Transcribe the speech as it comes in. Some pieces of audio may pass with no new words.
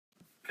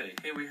Okay,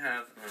 here we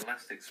have an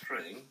elastic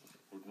string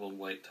with one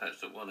weight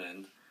attached at one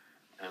end,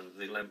 and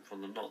the length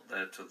from the knot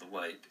there to the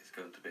weight is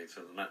going to be,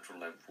 so the natural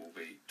length will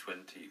be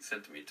 20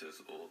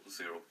 centimetres or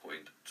 0.2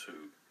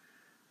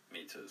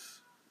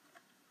 metres.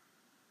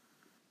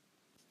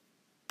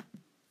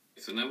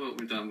 So now what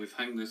we've done, we've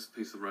hung this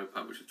piece of rope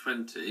up which is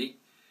 20,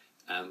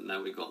 and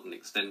now we've got an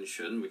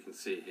extension. We can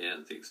see here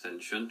the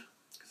extension,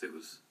 because it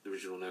was, the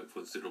original length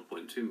was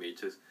 0.2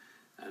 metres,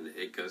 and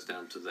it goes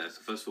down to there. So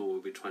first of all,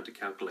 we'll be trying to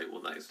calculate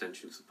what that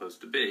extension is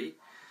supposed to be,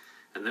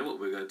 and then what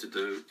we're going to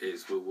do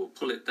is we will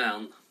pull it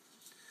down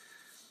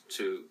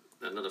to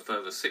another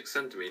further 6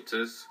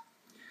 centimetres,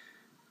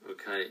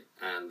 okay,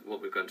 and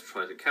what we're going to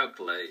try to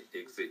calculate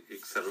is the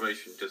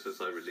acceleration just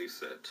as I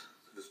release it.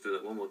 So let's do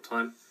that one more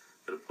time.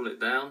 I'm going to pull it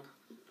down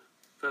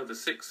further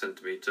 6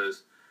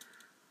 centimetres,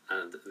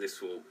 and this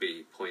will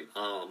be point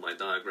R on my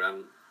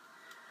diagram,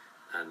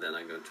 and then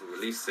I'm going to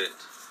release it.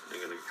 I'm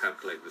going to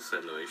calculate the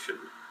acceleration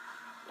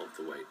of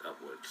the weight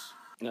upwards.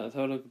 Now let's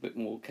have a look a bit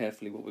more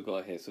carefully what we've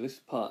got here. So this is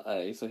part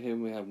A. So here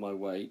we have my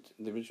weight.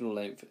 The original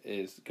length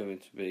is going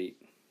to be,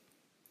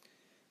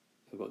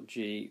 we've got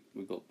G,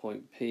 we've got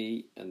point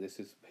P, and this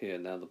is here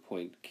now the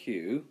point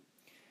Q.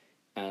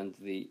 And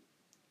the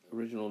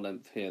original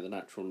length here, the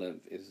natural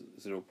length, is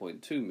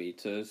 0.2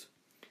 metres.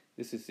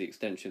 This is the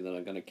extension that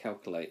I'm going to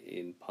calculate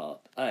in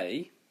part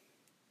A.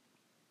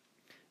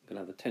 I'm going to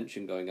have the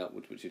tension going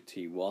upwards, which is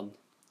T1.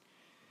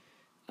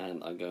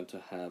 And I'm going to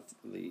have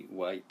the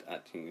weight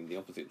acting in the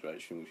opposite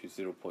direction, which is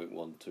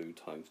 0.12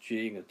 times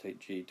G. I'm going to take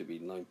G to be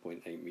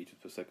 9.8 metres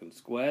per second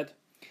squared.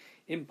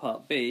 In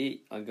part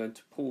B, I'm going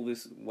to pull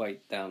this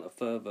weight down a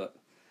further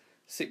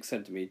 6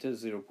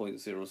 centimetres,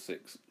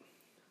 0.06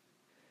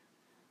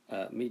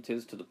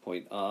 metres to the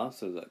point R,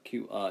 so that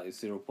QR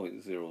is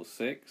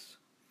 0.06.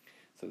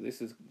 So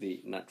this is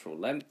the natural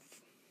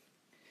length.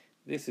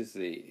 This is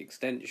the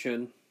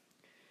extension.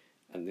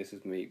 And this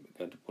is me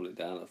going to pull it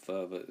down a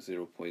further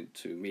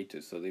 0.2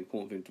 metres. So the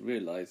important thing to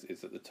realise is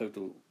that the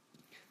total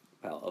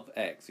amount of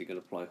x, you're going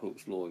to apply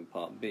Hooke's law in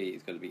part B,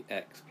 is going to be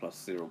x plus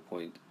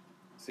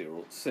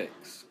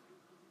 0.06.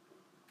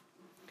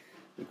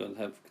 We're going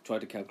to try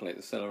to calculate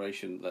the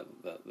acceleration that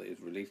is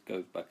released,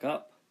 goes back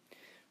up.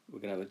 We're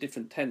going to have a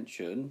different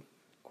tension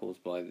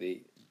caused by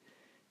the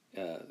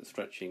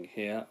stretching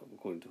here,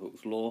 according to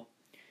Hooke's law.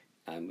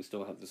 And we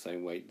still have the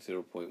same weight,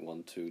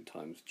 0.12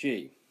 times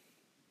g.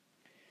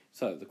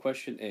 So the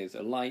question is,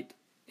 a light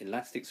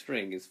elastic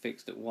string is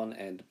fixed at one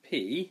end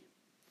P,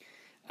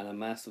 and a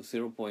mass of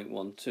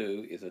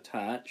 0.12 is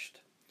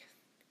attached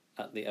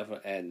at the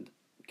other end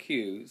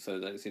Q, so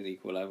that it's in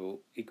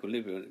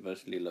equilibrium at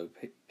virtually low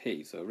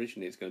P. So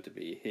originally it's going to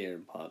be here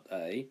in part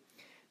A.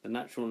 The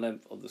natural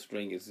length of the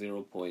string is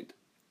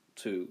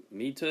 0.2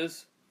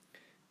 metres,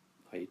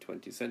 i.e.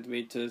 20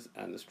 centimetres,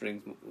 and the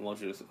string's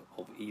modulus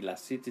of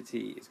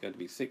elasticity is going to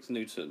be 6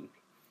 Newton.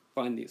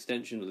 Find the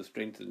extension of the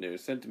string to the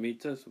nearest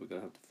centimetre, so we're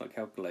going to have to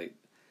calculate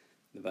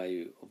the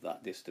value of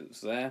that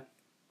distance there.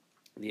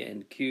 The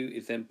end Q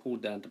is then pulled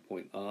down to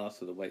point R,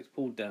 so the weight's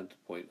pulled down to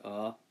point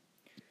R,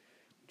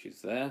 which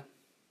is there,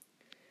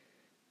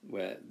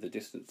 where the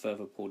distance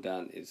further pulled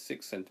down is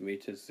 6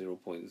 centimetres,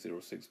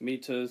 0.06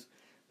 metres.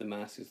 The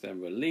mass is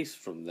then released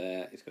from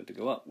there, it's going to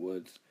go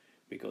upwards.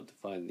 We've got to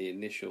find the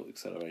initial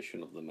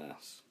acceleration of the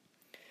mass.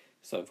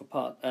 So for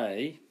part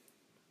A,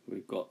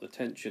 we've got the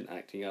tension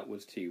acting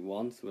upwards,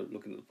 T1, so we're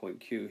looking at the point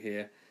Q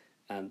here,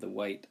 and the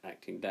weight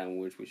acting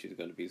downwards, which is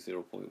going to be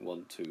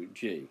 0.12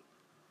 G.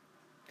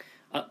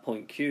 At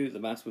point Q, the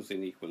mass was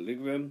in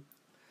equilibrium,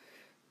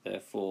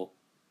 therefore,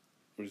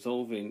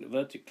 resolving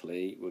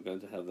vertically, we're going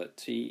to have that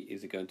T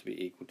is going to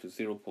be equal to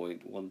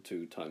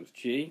 0.12 times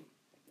G.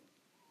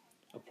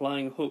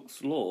 Applying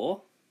Hooke's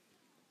law,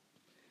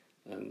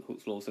 and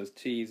Hooke's law says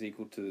T is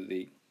equal to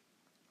the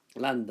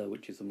lambda,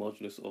 which is the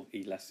modulus of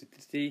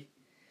elasticity,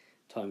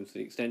 times the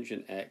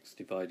extension x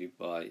divided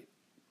by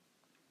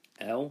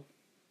L,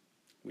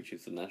 which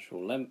is the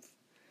natural length.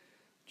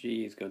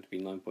 G is going to be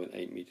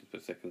 9.8 metres per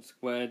second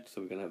squared,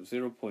 so we're going to have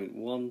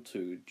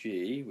 0.12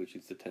 G, which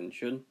is the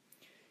tension,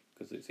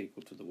 because it's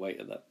equal to the weight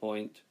at that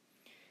point,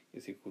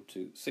 is equal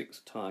to 6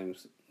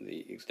 times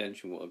the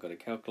extension, what I've got to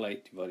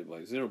calculate, divided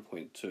by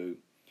 0.2,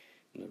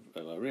 and if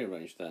I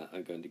rearrange that,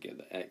 I'm going to get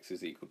that x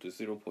is equal to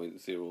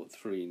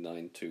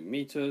 0.0392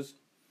 metres.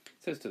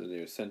 It says to the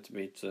nearest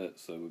centimetre,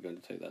 so we're going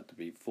to take that to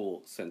be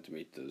 4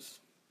 centimetres.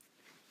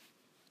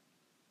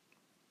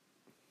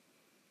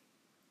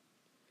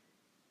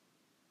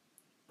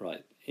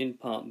 Right, in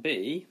part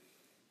B,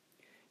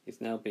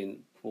 it's now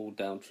been pulled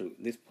down to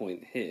this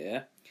point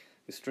here.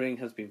 The string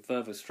has been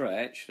further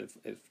stretched, it's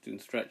been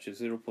stretched to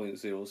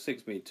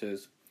 0.06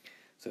 metres,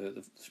 so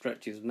the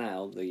stretch is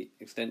now, the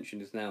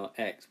extension is now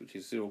x, which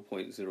is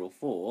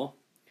 0.04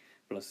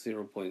 plus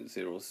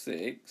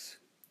 0.06.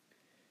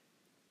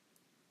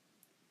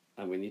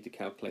 And we need to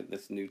calculate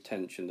this new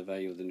tension, the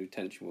value of the new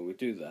tension when we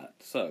do that.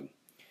 So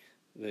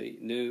the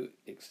new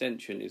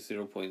extension is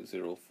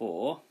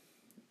 0.04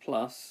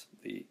 plus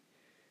the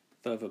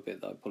further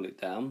bit that I pull it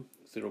down,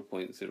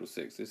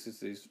 0.06. This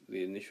is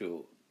the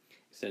initial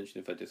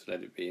Essentially, if I just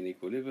let it be in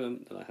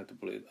equilibrium, then I have to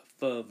pull it a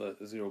further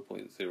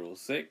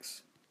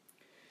 0.06.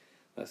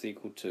 That's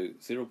equal to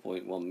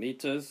 0.1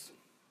 meters.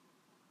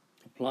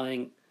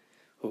 Applying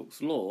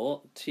Hooke's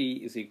law, T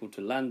is equal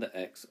to lambda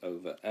x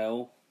over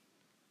L.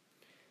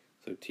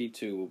 So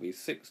T2 will be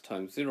 6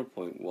 times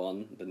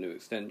 0.1, the new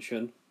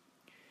extension,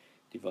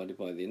 divided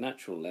by the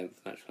natural length.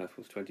 Natural length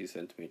was 20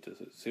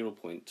 centimeters at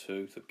 0.2,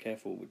 so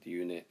careful with the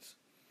units,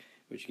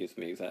 which gives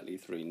me exactly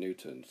 3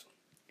 newtons.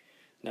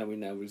 Now we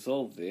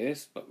resolve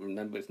this, but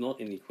remember it's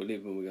not in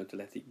equilibrium, we're going to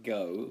let it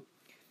go.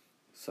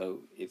 So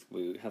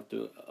we have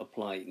to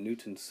apply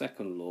Newton's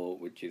second law,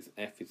 which is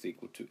F is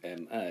equal to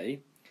ma.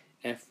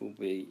 F will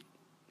be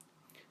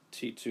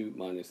T2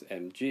 minus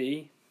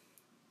mg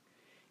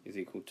is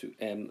equal to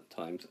m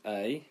times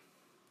a.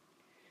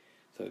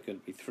 So it's going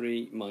to be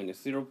 3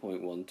 minus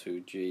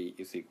 0.12 g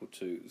is equal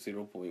to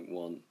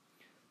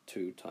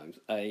 0.12 times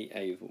a.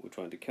 A is what we're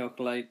trying to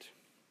calculate.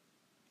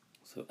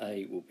 So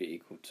A will be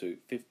equal to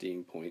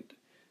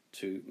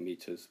 15.2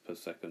 meters per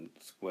second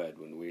squared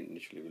when we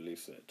initially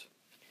release it.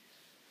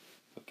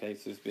 Okay,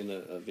 so there's been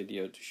a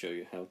video to show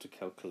you how to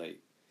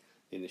calculate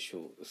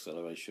initial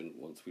acceleration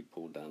once we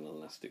pulled down an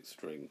elastic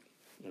string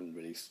and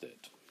released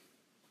it.